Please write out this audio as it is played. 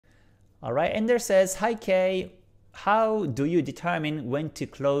Alright, Ender says, hi Kei, how do you determine when to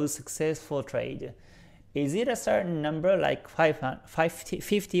close successful trade? Is it a certain number like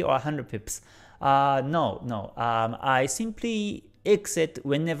 50 or 100 pips? No. I simply exit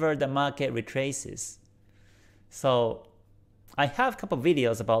whenever the market retraces. So I have a couple of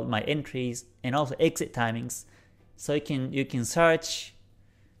videos about my entries and also exit timings. So you can search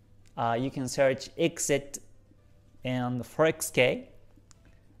exit and Forexkei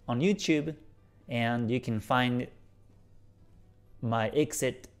on YouTube, and you can find my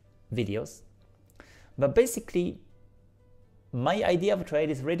exit videos. But basically, my idea of trade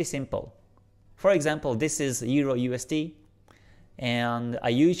is really simple. For example, this is Euro USD, and I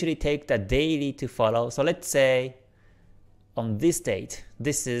usually take the daily to follow. So let's say on this date,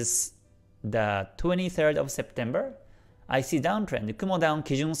 this is the 23rd of September, I see downtrend, Kumo down,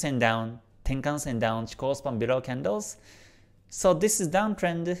 Kijun Sen down, Tenkan Sen down, Chikou span below candles. So this is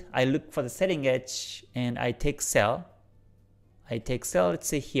downtrend. I look for the selling edge and I take sell. Let's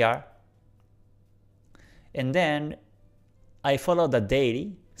say here. And then I follow the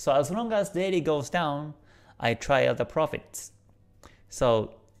daily. So as long as daily goes down, I trial the profits.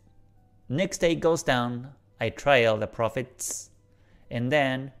 So next day goes down, I trial the profits. And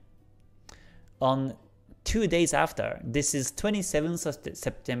then on 2 days after, this is 27th of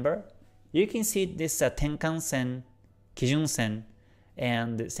September, you can see this Tenkan Sen, Kijun Sen,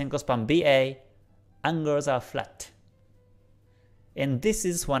 and Senko span BA angles are flat. And this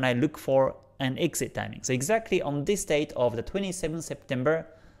is when I look for an exit timing. So exactly on this date of the 27th September,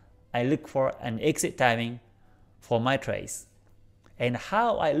 I look for an exit timing for my trades. And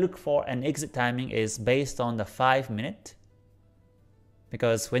how I look for an exit timing is based on the 5-minute.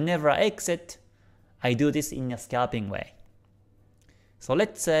 Because whenever I exit, I do this in a scalping way. So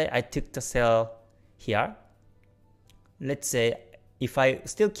let's say I took the sell here. Let's say if I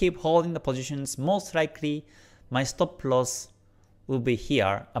still keep holding the positions, most likely my stop loss will be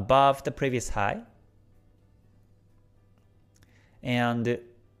here above the previous high. And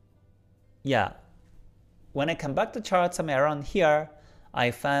yeah, when I come back to chart somewhere around here, I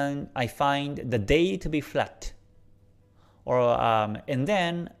find the day to be flat. And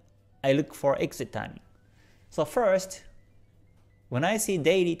then I look for exit timing. So first, when I see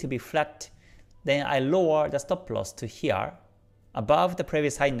daily to be flat, then I lower the stop loss to here, above the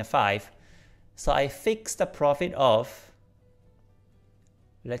previous high in the 5. So I fix the profit of,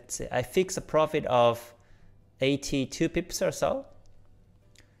 let's say I fix a profit of 82 pips or so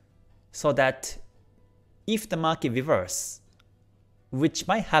that if the market reverse, which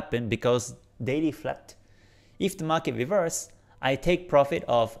might happen because daily flat, if the market reverse, I take profit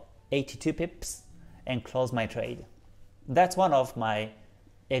of 82 pips and close my trade. That's one of my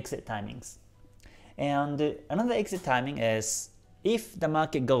exit timings. And another exit timing is if the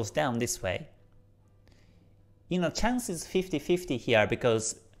market goes down this way, chance is 50-50 here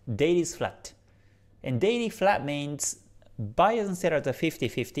because daily is flat. And daily flat means buyers and sellers are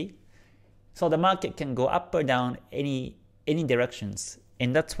 50-50. So the market can go up or down any directions.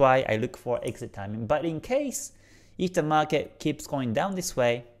 And that's why I look for exit timing. But in case if the market keeps going down this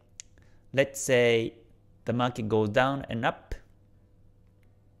way, let's say the market goes down and up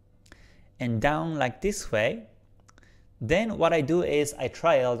and down like this way, then what I do is I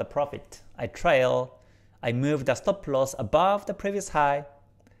trial the profit. I move the stop loss above the previous high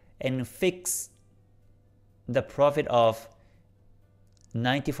and fix the profit of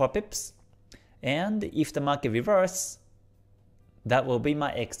 94 pips. And if the market reverses, that will be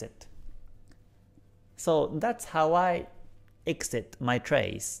my exit. So that's how I exit my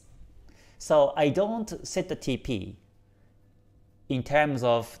trades. So I don't set the TP in terms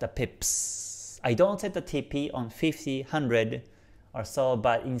of the pips. I don't set the TP on 50, 100 or so,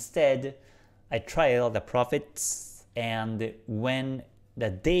 but instead I trial the profits, and when the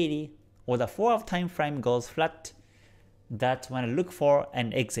daily or the 4-hour time frame goes flat, that's when I look for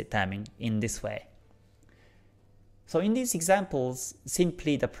an exit timing in this way. So in these examples,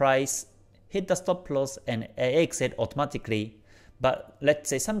 simply the price hit the stop loss and exit automatically. But let's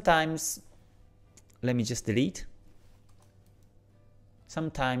say sometimes, let me just delete.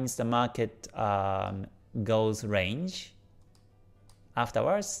 Sometimes the market goes range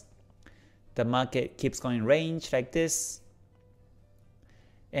afterwards. The market keeps going range like this,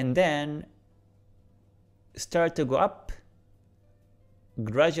 and then start to go up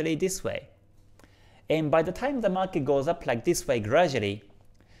gradually this way. And by the time the market goes up like this way gradually,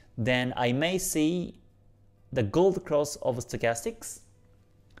 then I may see the gold cross of stochastics,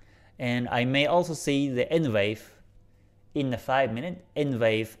 and I may also see the N wave in the 5-minute, N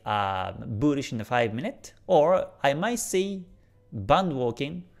wave bullish in the 5-minute, or I might see band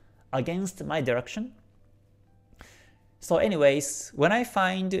walking against my direction. So anyways, when I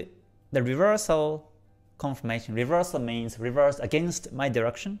find the reversal confirmation, reversal means reverse against my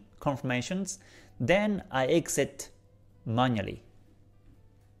direction confirmations, then I exit manually.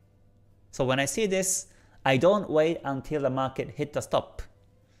 So when I see this, I don't wait until the market hit the stop,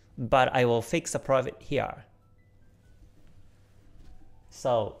 but I will fix a profit here.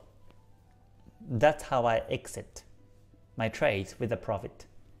 So that's how I exit my trades with a profit.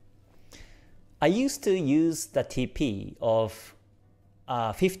 I used to use the TP of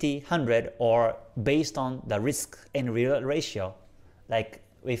 50, 100, or based on the risk and reward ratio. Like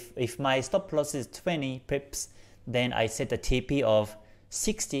if my stop loss is 20 pips, then I set a TP of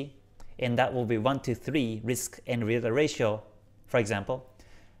 60, and that will be 1 to 3 risk and reward ratio, for example.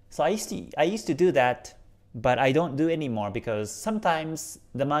 So I used to do that, but I don't do anymore because sometimes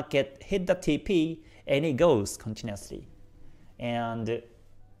the market hit the TP and it goes continuously. And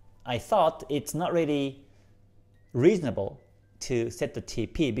I thought it's not really reasonable to set the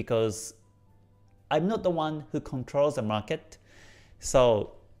TP because I'm not the one who controls the market.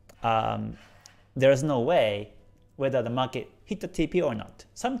 So there's no way whether the market hit the TP or not.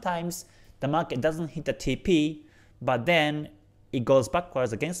 Sometimes the market doesn't hit the TP, but then it goes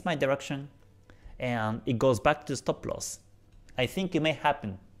backwards against my direction and it goes back to stop loss. I think it may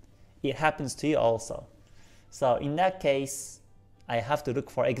happen. It happens to you also. So in that case, I have to look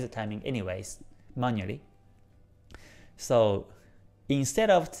for exit timing anyways, manually. So instead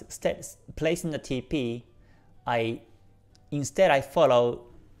of placing the TP, I follow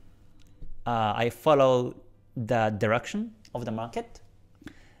the direction of the market,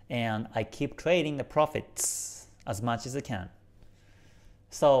 and I keep trading the profits as much as I can.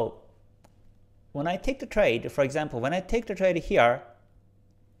 So when I take the trade, for example, when I take the trade here,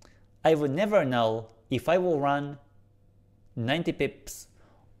 I would never know if I will run 90 pips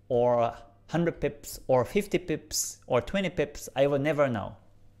or 100 pips or 50 pips or 20 pips. I will never know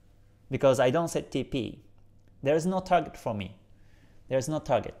because I don't set TP. There is no target for me. There is no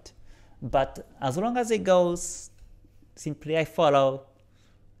target. But as long as it goes, simply I follow,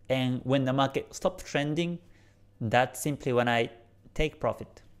 and when the market stops trending, that's simply when I take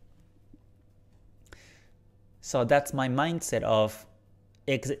profit. So that's my mindset of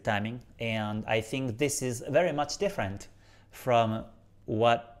exit timing, and I think this is very much different from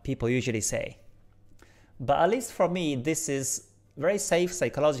what people usually say. But at least for me, this is very safe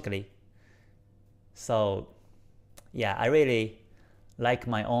psychologically. So yeah, I really like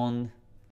my own